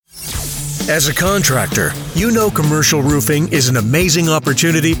As a contractor, you know commercial roofing is an amazing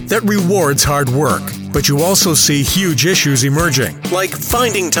opportunity that rewards hard work. But you also see huge issues emerging, like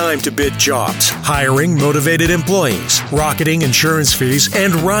finding time to bid jobs, hiring motivated employees, rocketing insurance fees,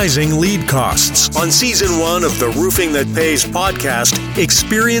 and rising lead costs. On Season 1 of the Roofing That Pays podcast,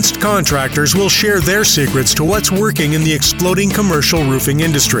 experienced contractors will share their secrets to what's working in the exploding commercial roofing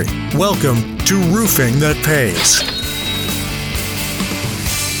industry. Welcome to Roofing That Pays.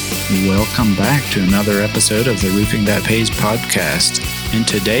 Welcome back to another episode of the Roofing That Pays podcast. In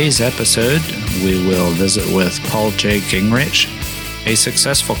today's episode, we will visit with Paul J. Gingrich, a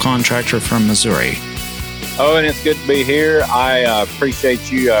successful contractor from Missouri. Oh, and it's good to be here. I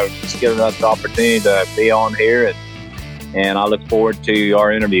appreciate you just giving us the opportunity to be on here, and I look forward to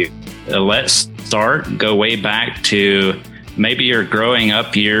our interview. Let's go way back to maybe your growing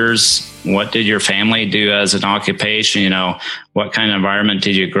up years. What did your family do as an occupation? You know, what kind of environment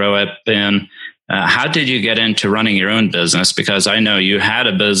did you grow up in? How did you get into running your own business? Because I know you had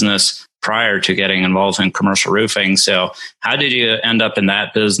a business prior to getting involved in commercial roofing. So how did you end up in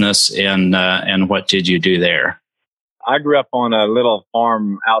that business, and what did you do there? I grew up on a little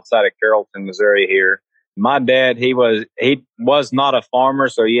farm outside of Carrollton, Missouri here. My dad, he was not a farmer,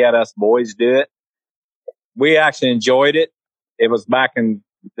 so he had us boys do it. We actually enjoyed it. It was back in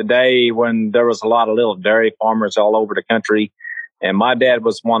the day when there was a lot of little dairy farmers all over the country. And my dad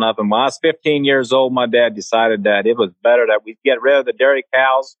was one of them. When I was 15 years old, my dad decided that it was better that we get rid of the dairy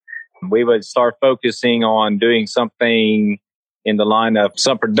cows. We would start focusing on doing something in the line of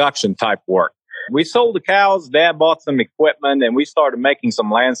some production type work. We sold the cows. Dad bought some equipment, and we started making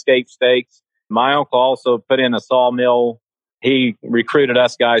some landscape stakes. My uncle also put in a sawmill. He recruited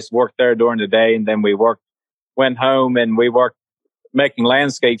us guys to work there during the day, and then we went home and we worked making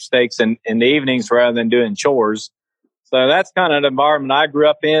landscape stakes in the evenings rather than doing chores. So that's kind of the environment I grew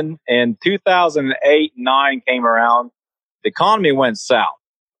up in. And 2008 and 9 came around. The economy went south.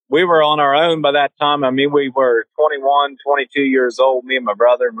 We were on our own by that time. I mean, we were 21, 22 years old, me and my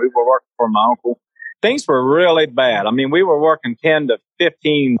brother, and we were working for my uncle. Things were really bad. I mean, we were working 10 to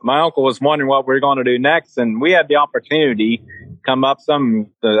 15. My uncle was wondering what we were going to do next, and we had the opportunity to come up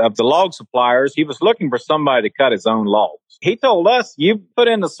of the log suppliers. He was looking for somebody to cut his own logs. He told us, you put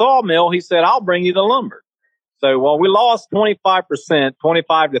in the sawmill. He said, I'll bring you the lumber. So, we lost 25%,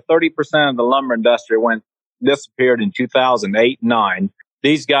 25 to 30% of the lumber industry disappeared in 2008 and 9.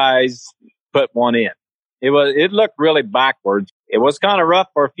 These guys put one in. It looked really backwards. It was kind of rough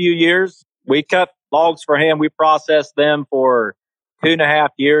for a few years. We cut logs for him. We processed them for 2.5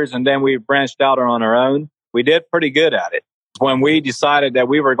 years, and then we branched out on our own. We did pretty good at it. When we decided that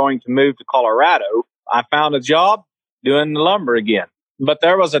we were going to move to Colorado, I found a job doing the lumber again. But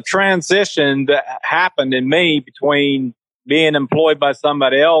there was a transition that happened in me between being employed by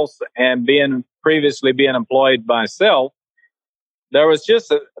somebody else and previously being employed by myself. There was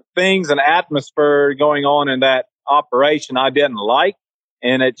just things and atmosphere going on in that operation I didn't like,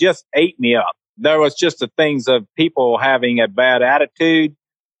 and it just ate me up. There was just the things of people having a bad attitude.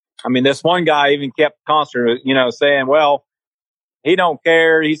 I mean, this one guy even kept constantly, saying, well, he don't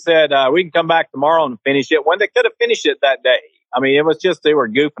care. He said, we can come back tomorrow and finish it, when they could have finished it that day. I mean, it was just, they were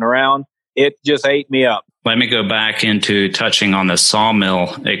goofing around. It just ate me up. Let me go back into touching on the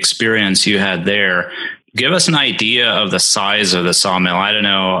sawmill experience you had there. Give us an idea of the size of the sawmill. I don't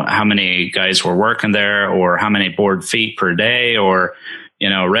know how many guys were working there, or how many board feet per day, or,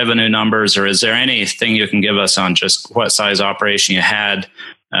 revenue numbers, or is there anything you can give us on just what size operation you had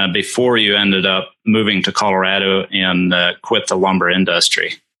before you ended up moving to Colorado and quit the lumber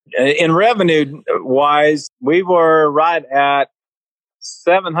industry? In revenue wise, we were right at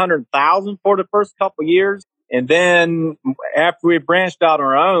 $700,000 for the first couple of years. And then after we branched out on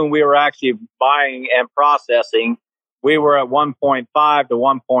our own, we were actually buying and processing. We were at 1.5 to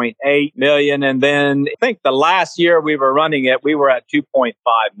 1.8 million. And then I think the last year we were running it, we were at 2.5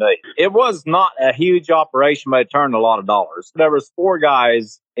 million. It was not a huge operation, but it turned a lot of dollars. There was 4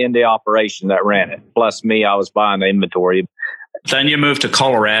 guys in the operation that ran it. Plus me, I was buying the inventory. Then you moved to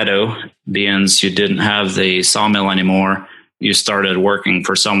Colorado, being you didn't have the sawmill anymore. You started working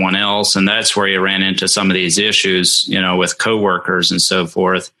for someone else, and that's where you ran into some of these issues, with coworkers and so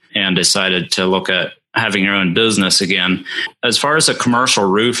forth, and decided to look at having your own business again. As far as the commercial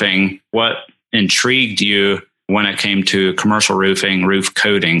roofing, what intrigued you when it came to commercial roofing, roof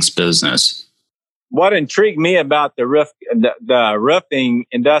coatings business? What intrigued me about the roofing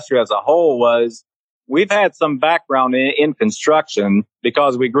industry as a whole was we've had some background in construction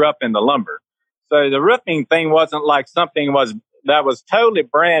because we grew up in the lumber. So the roofing thing wasn't like something that was totally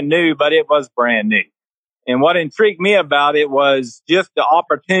brand new, but it was brand new. And what intrigued me about it was just the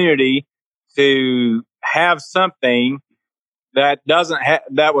opportunity to have something that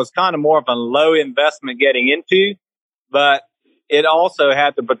that was kind of more of a low investment getting into, but it also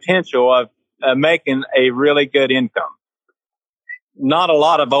had the potential of making a really good income. Not a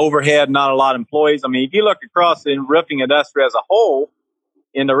lot of overhead, not a lot of employees. I mean, if you look across the roofing industry as a whole,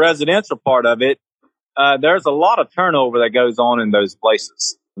 in the residential part of it, there's a lot of turnover that goes on in those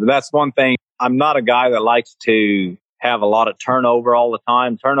places. That's one thing. I'm not a guy that likes to have a lot of turnover all the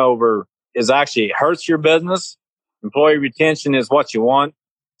time. Turnover actually hurts your business. Employee retention is what you want.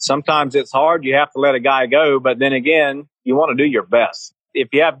 Sometimes it's hard. You have to let a guy go, but then again, you want to do your best. If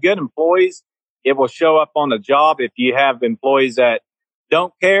you have good employees, it will show up on the job. If you have employees that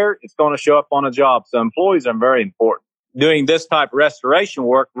don't care, it's going to show up on a job. So employees are very important. Doing this type of restoration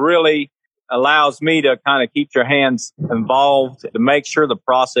work really allows me to kind of keep your hands involved to make sure the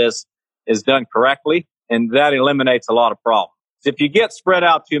process is done correctly. And that eliminates a lot of problems. If you get spread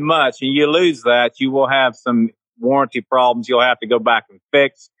out too much and you lose that, you will have some warranty problems you'll have to go back and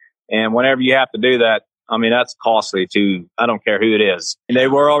fix. And whenever you have to do that, I mean, that's costly to, I don't care who it is. And they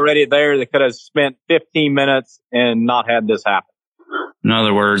were already there. They could have spent 15 minutes and not had this happen. In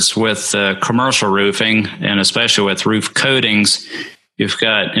other words, with commercial roofing, and especially with roof coatings, you've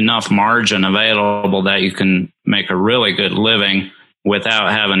got enough margin available that you can make a really good living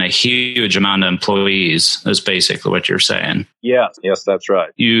without having a huge amount of employees, is basically what you're saying. Yes, that's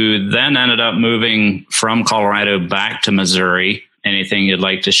right. You then ended up moving from Colorado back to Missouri. Anything you'd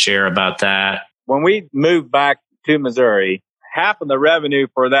like to share about that? When we moved back to Missouri, half of the revenue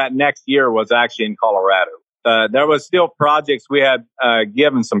for that next year was actually in Colorado. There was still projects we had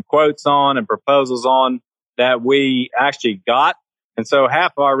given some quotes on and proposals on that we actually got. And so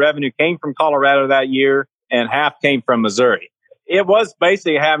half of our revenue came from Colorado that year and half came from Missouri. It was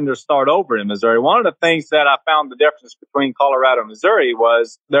basically having to start over in Missouri. One of the things that I found the difference between Colorado and Missouri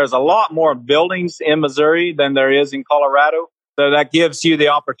was there's a lot more buildings in Missouri than there is in Colorado. So that gives you the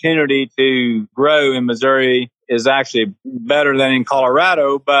opportunity to grow in Missouri is actually better than in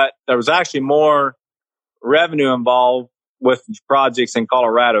Colorado, but there was actually more revenue involved with projects in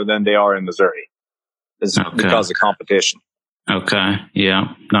Colorado than they are in Missouri. It's because of competition. Okay.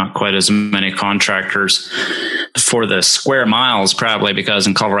 Yeah. Not quite as many contractors for the square miles, probably because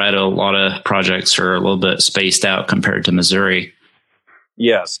in Colorado, a lot of projects are a little bit spaced out compared to Missouri.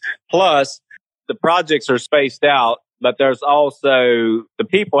 Yes. Plus, the projects are spaced out, but there's also the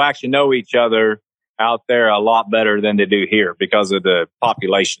people actually know each other out there a lot better than they do here because of the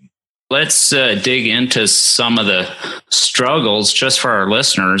population. Let's dig into some of the struggles just for our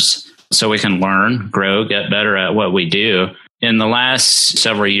listeners so we can learn, grow, get better at what we do. In the last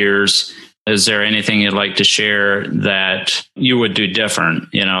several years, is there anything you'd like to share that you would do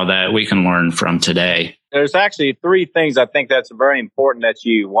different, that we can learn from today? There's actually three things I think that's very important that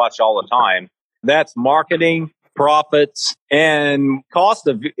you watch all the time. That's marketing, profits, and cost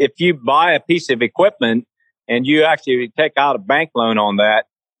of, if you buy a piece of equipment and you actually take out a bank loan on that,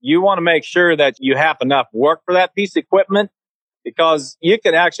 you want to make sure that you have enough work for that piece of equipment, because you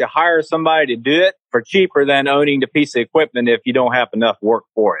can actually hire somebody to do it for cheaper than owning the piece of equipment if you don't have enough work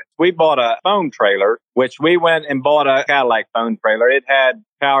for it. We bought a foam trailer, which we went and bought a Cadillac foam trailer. It had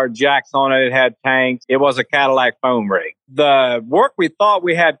powered jacks on it. It had tanks. It was a Cadillac foam rig. The work we thought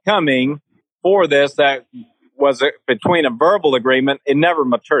we had coming for this that was between a verbal agreement, it never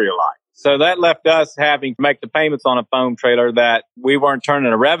materialized. So that left us having to make the payments on a foam trailer that we weren't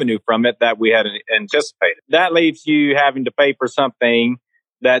turning a revenue from it that we had anticipated. That leaves you having to pay for something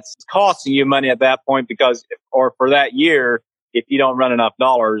that's costing you money at that point or for that year, if you don't run enough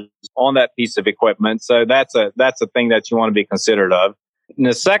dollars on that piece of equipment. So that's a thing that you want to be considerate of. And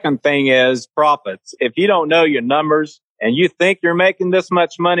the second thing is profits. If you don't know your numbers and you think you're making this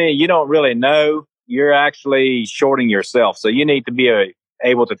much money and you don't really know, you're actually shorting yourself. So you need to be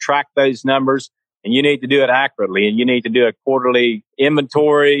able to track those numbers, and you need to do it accurately, and you need to do a quarterly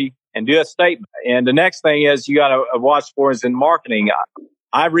inventory and do a statement. And the next thing is you got to watch for is in marketing.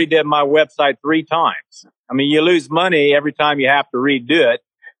 I redid my website 3 times. I mean, you lose money every time you have to redo it.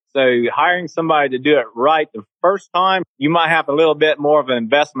 So hiring somebody to do it right the first time, you might have a little bit more of an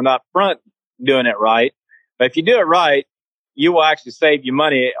investment up front doing it right. But if you do it right, you will actually save you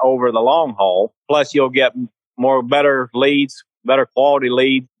money over the long haul. Plus, you'll get better leads, better quality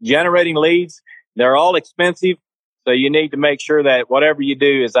leads. Generating leads, they're all expensive. So you need to make sure that whatever you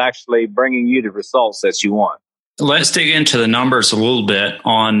do is actually bringing you the results that you want. Let's dig into the numbers a little bit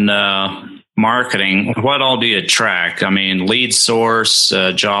on marketing. What all do you track? I mean, lead source,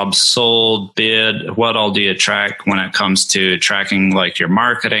 jobs sold, bid. What all do you track when it comes to tracking like your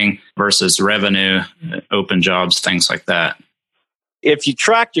marketing versus revenue, open jobs, things like that? If you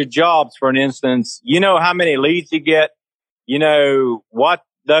track your jobs, for an instance, you know how many leads you get, you know what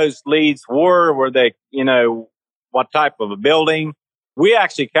those leads were they, you know, what type of a building. We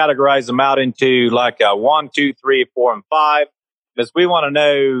actually categorize them out into like a 1, 2, 3, 4, and 5, because we want to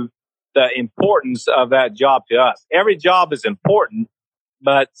know the importance of that job to us. Every job is important,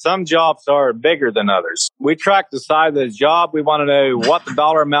 but some jobs are bigger than others. We track the size of the job. We want to know what the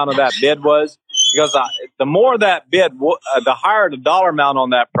dollar amount of that bid was, because the more that bid, the higher the dollar amount on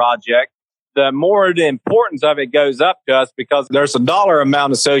that project, the more the importance of it goes up to us, because there's a dollar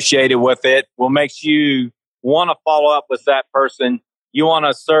amount associated with it. Will makes you want to follow up with that person. You want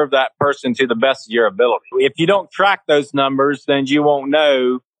to serve that person to the best of your ability. If you don't track those numbers, then you won't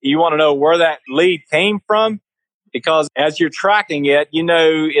know. You want to know where that lead came from, because as you're tracking it, you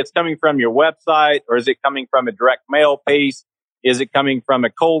know it's coming from your website, or is it coming from a direct mail piece? Is it coming from a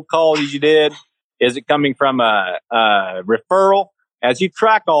cold call you did? Is it coming from a referral? As you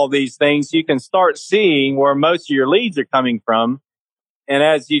track all these things, you can start seeing where most of your leads are coming from. And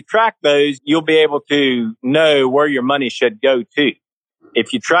as you track those, you'll be able to know where your money should go to.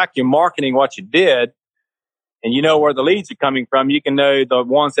 If you track your marketing, what you did, and you know where the leads are coming from, you can know the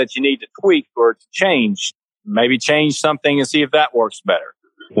ones that you need to tweak or to change. Maybe change something and see if that works better.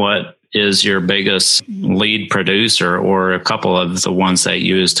 What is your biggest lead producer, or a couple of the ones that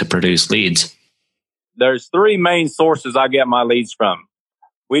you use to produce leads? There's 3 main sources I get my leads from.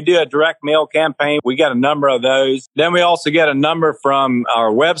 We do a direct mail campaign. We get a number of those. Then we also get a number from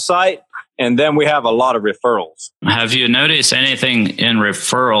our website. And then we have a lot of referrals. Have you noticed anything in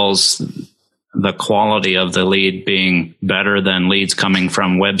referrals, the quality of the lead being better than leads coming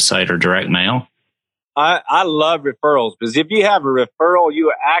from website or direct mail? I love referrals, because if you have a referral,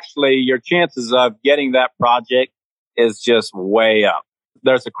 your chances of getting that project is just way up.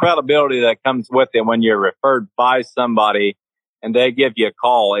 There's a credibility that comes with it when you're referred by somebody and they give you a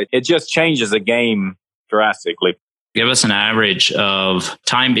call. It just changes the game drastically. Give us an average of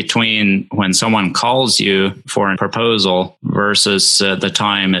time between when someone calls you for a proposal versus the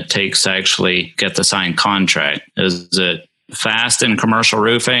time it takes to actually get the signed contract. Is it fast in commercial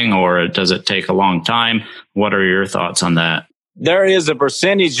roofing, or does it take a long time? What are your thoughts on that? There is a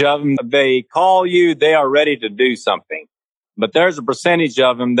percentage of them. They call you, they are ready to do something. But there's a percentage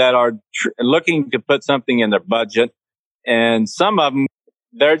of them that are looking to put something in their budget. And some of them,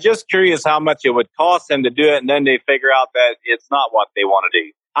 they're just curious how much it would cost them to do it. And then they figure out that it's not what they want to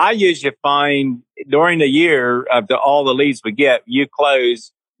do. I usually find during the year of all the leads we get, you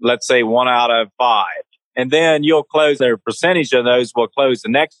close, let's say 1 out of 5. And then you'll close, their percentage of those will close the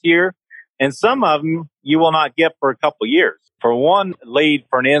next year. And some of them you will not get for a couple of years. For one lead,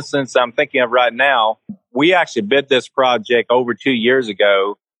 for an instance, I'm thinking of right now, we actually bid this project over 2 years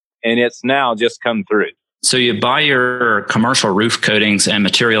ago, and it's now just come through. So you buy your commercial roof coatings and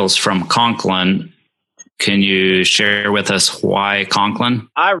materials from Conklin. Can you share with us why Conklin?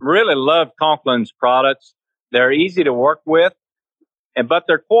 I really love Conklin's products. They're easy to work with, but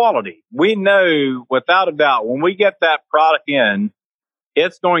they're quality. We know without a doubt when we get that product in,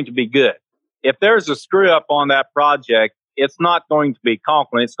 it's going to be good. If there's a screw up on that project, it's not going to be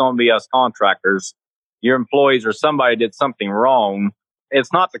Conklin. It's going to be us contractors, your employees, or somebody did something wrong.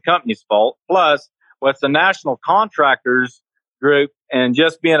 It's not the company's fault. Plus, with the National Contractors Group and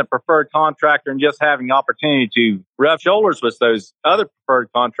just being a preferred contractor and just having opportunity to rub shoulders with those other preferred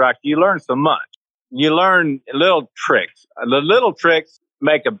contractors, you learn so much. You learn little tricks. The little tricks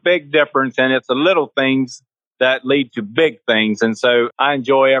make a big difference, and it's the little things that lead to big things. And so I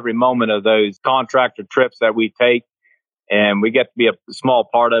enjoy every moment of those contractor trips that we take, and we get to be a small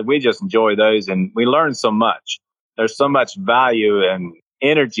part of it. We just enjoy those, and we learn so much. There's so much value and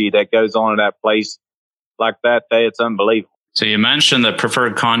energy that goes on in that place like that. It's unbelievable. So you mentioned the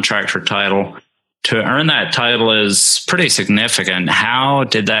preferred contractor title. To earn that title is pretty significant. How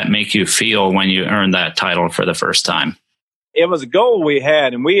did that make you feel when you earned that title for the first time? It was a goal we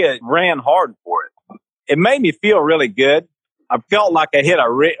had, and we ran hard for it. It made me feel really good. I felt like I hit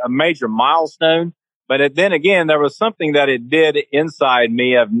a major milestone, but then again, there was something that it did inside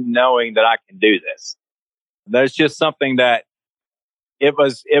me of knowing that I can do this. There's just something that it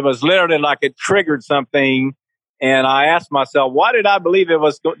was literally like it triggered something. And I asked myself, why did I believe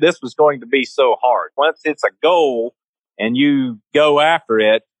this was going to be so hard? Once it's a goal and you go after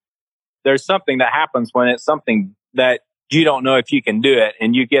it, there's something that happens when it's something that you don't know if you can do it,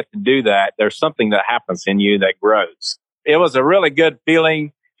 and you get to do that. There's something that happens in you that grows. It was a really good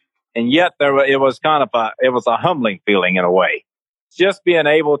feeling, and yet it was a humbling feeling in a way. Just being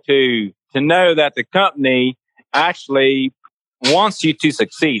able to know that the company actually wants you to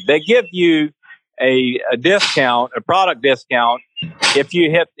succeed. They give you a discount, a product discount,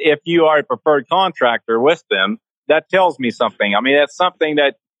 if you are a preferred contractor with them, that tells me something. I mean, that's something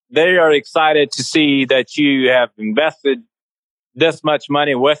that they are excited to see, that you have invested this much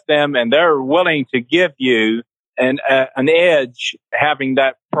money with them, and they're willing to give you an edge, having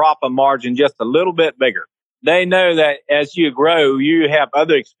that profit margin just a little bit bigger. They know that as you grow, you have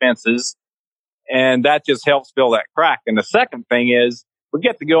other expenses, and that just helps fill that crack. And the second thing is, we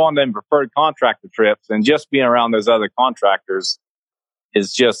get to go on them preferred contractor trips, and just being around those other contractors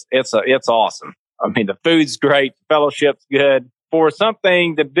is just, it's awesome. I mean, the food's great, the fellowship's good. For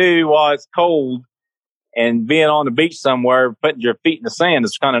something to do while it's cold and being on the beach somewhere, putting your feet in the sand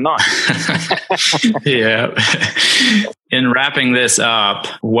is kind of nice. Yeah. In wrapping this up,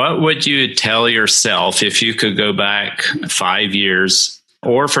 what would you tell yourself if you could go back 5 years,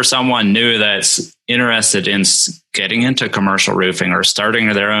 or for someone new that's interested in getting into commercial roofing or starting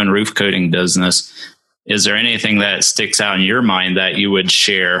their own roof coating business? Is there anything that sticks out in your mind that you would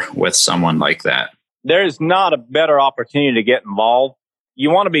share with someone like that? There's not a better opportunity to get involved.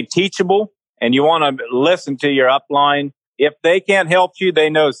 You want to be teachable, and you want to listen to your upline. If they can't help you, they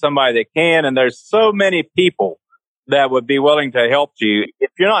know somebody that can. And there's so many people that would be willing to help you.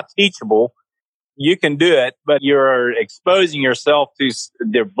 If you're not teachable, you can do it, but you're exposing yourself to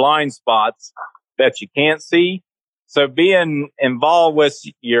their blind spots that you can't see. So being involved with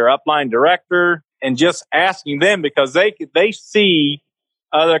your upline director and just asking them, because they see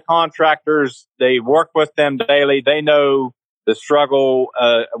other contractors, they work with them daily. They know the struggle,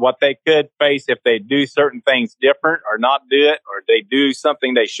 what they could face if they do certain things different or not do it, or they do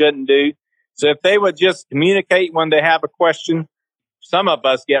something they shouldn't do. So if they would just communicate when they have a question. Some of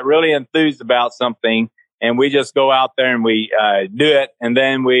us get really enthused about something, and we just go out there and we do it. And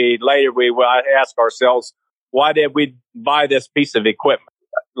then we ask ourselves, why did we buy this piece of equipment?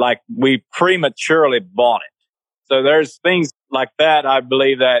 Like, we prematurely bought it. So there's things like that. I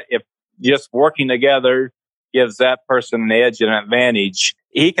believe that if just working together gives that person an edge and an advantage.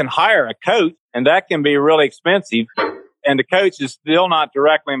 He can hire a coach, and that can be really expensive. And the coach is still not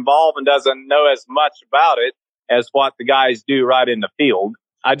directly involved and doesn't know as much about it as what the guys do right in the field.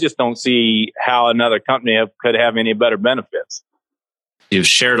 I just don't see how another company could have any better benefits. You've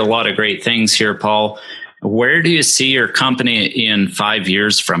shared a lot of great things here, Paul. Where do you see your company in 5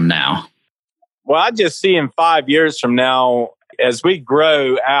 years from now? Well, I just see in 5 years from now, as we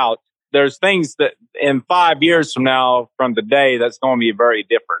grow out, there's things that in 5 years from now, from today, that's going to be very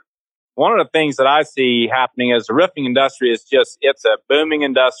different. One of the things that I see happening is the roofing industry is it's a booming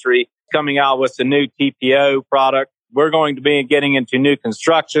industry, coming out with a new TPO product. We're going to be getting into new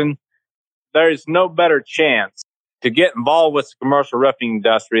construction. There's no better chance to get involved with the commercial roofing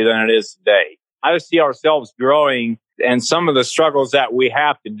industry than it is today. I see ourselves growing, and some of the struggles that we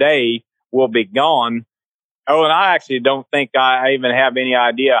have today will be gone. Oh, and I actually don't think I even have any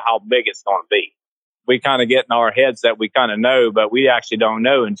idea how big it's going to be. We kind of get in our heads that we kind of know, but we actually don't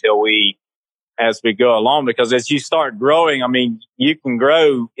know until as we go along, because as you start growing, I mean, you can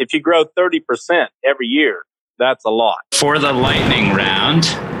grow, if you grow 30% every year, that's a lot. For the lightning round,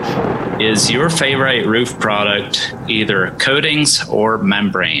 is your favorite roof product either coatings or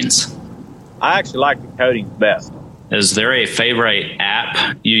membranes? I actually like the coatings best. Is there a favorite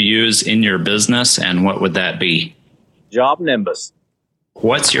app you use in your business, and what would that be? Job Nimbus.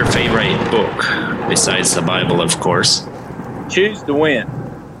 What's your favorite book, besides the Bible, of course? Choose to Win.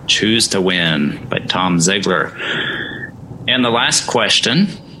 Choose to Win by Tom Ziegler. And the last question,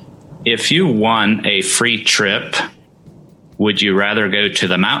 if you won a free trip, would you rather go to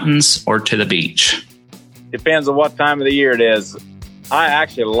the mountains or to the beach? Depends on what time of the year it is. I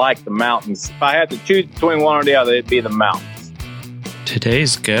actually like the mountains. If I had to choose between one or the other, it'd be the mountains.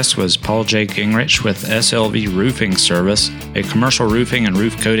 Today's guest was Paul J. Gingrich with SLV Roofing Service, a commercial roofing and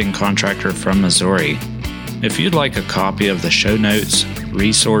roof coating contractor from Missouri. If you'd like a copy of the show notes,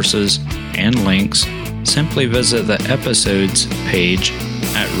 resources, and links, simply visit the episodes page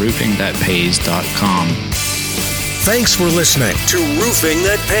at roofingthatpays.com. Thanks for listening to Roofing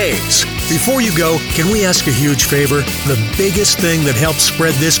That Pays. Before you go, can we ask a huge favor? The biggest thing that helps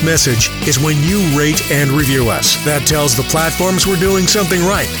spread this message is when you rate and review us. That tells the platforms we're doing something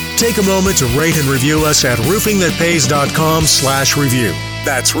right. Take a moment to rate and review us at roofingthatpays.com/review.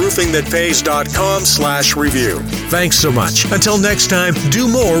 That's roofingthatpays.com/review. Thanks so much. Until next time, do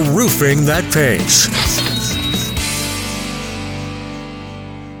more roofing that pays.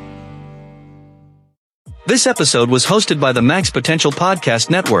 This episode was hosted by the Max Potential Podcast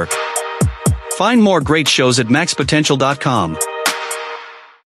Network. Find more great shows at maxpotential.com.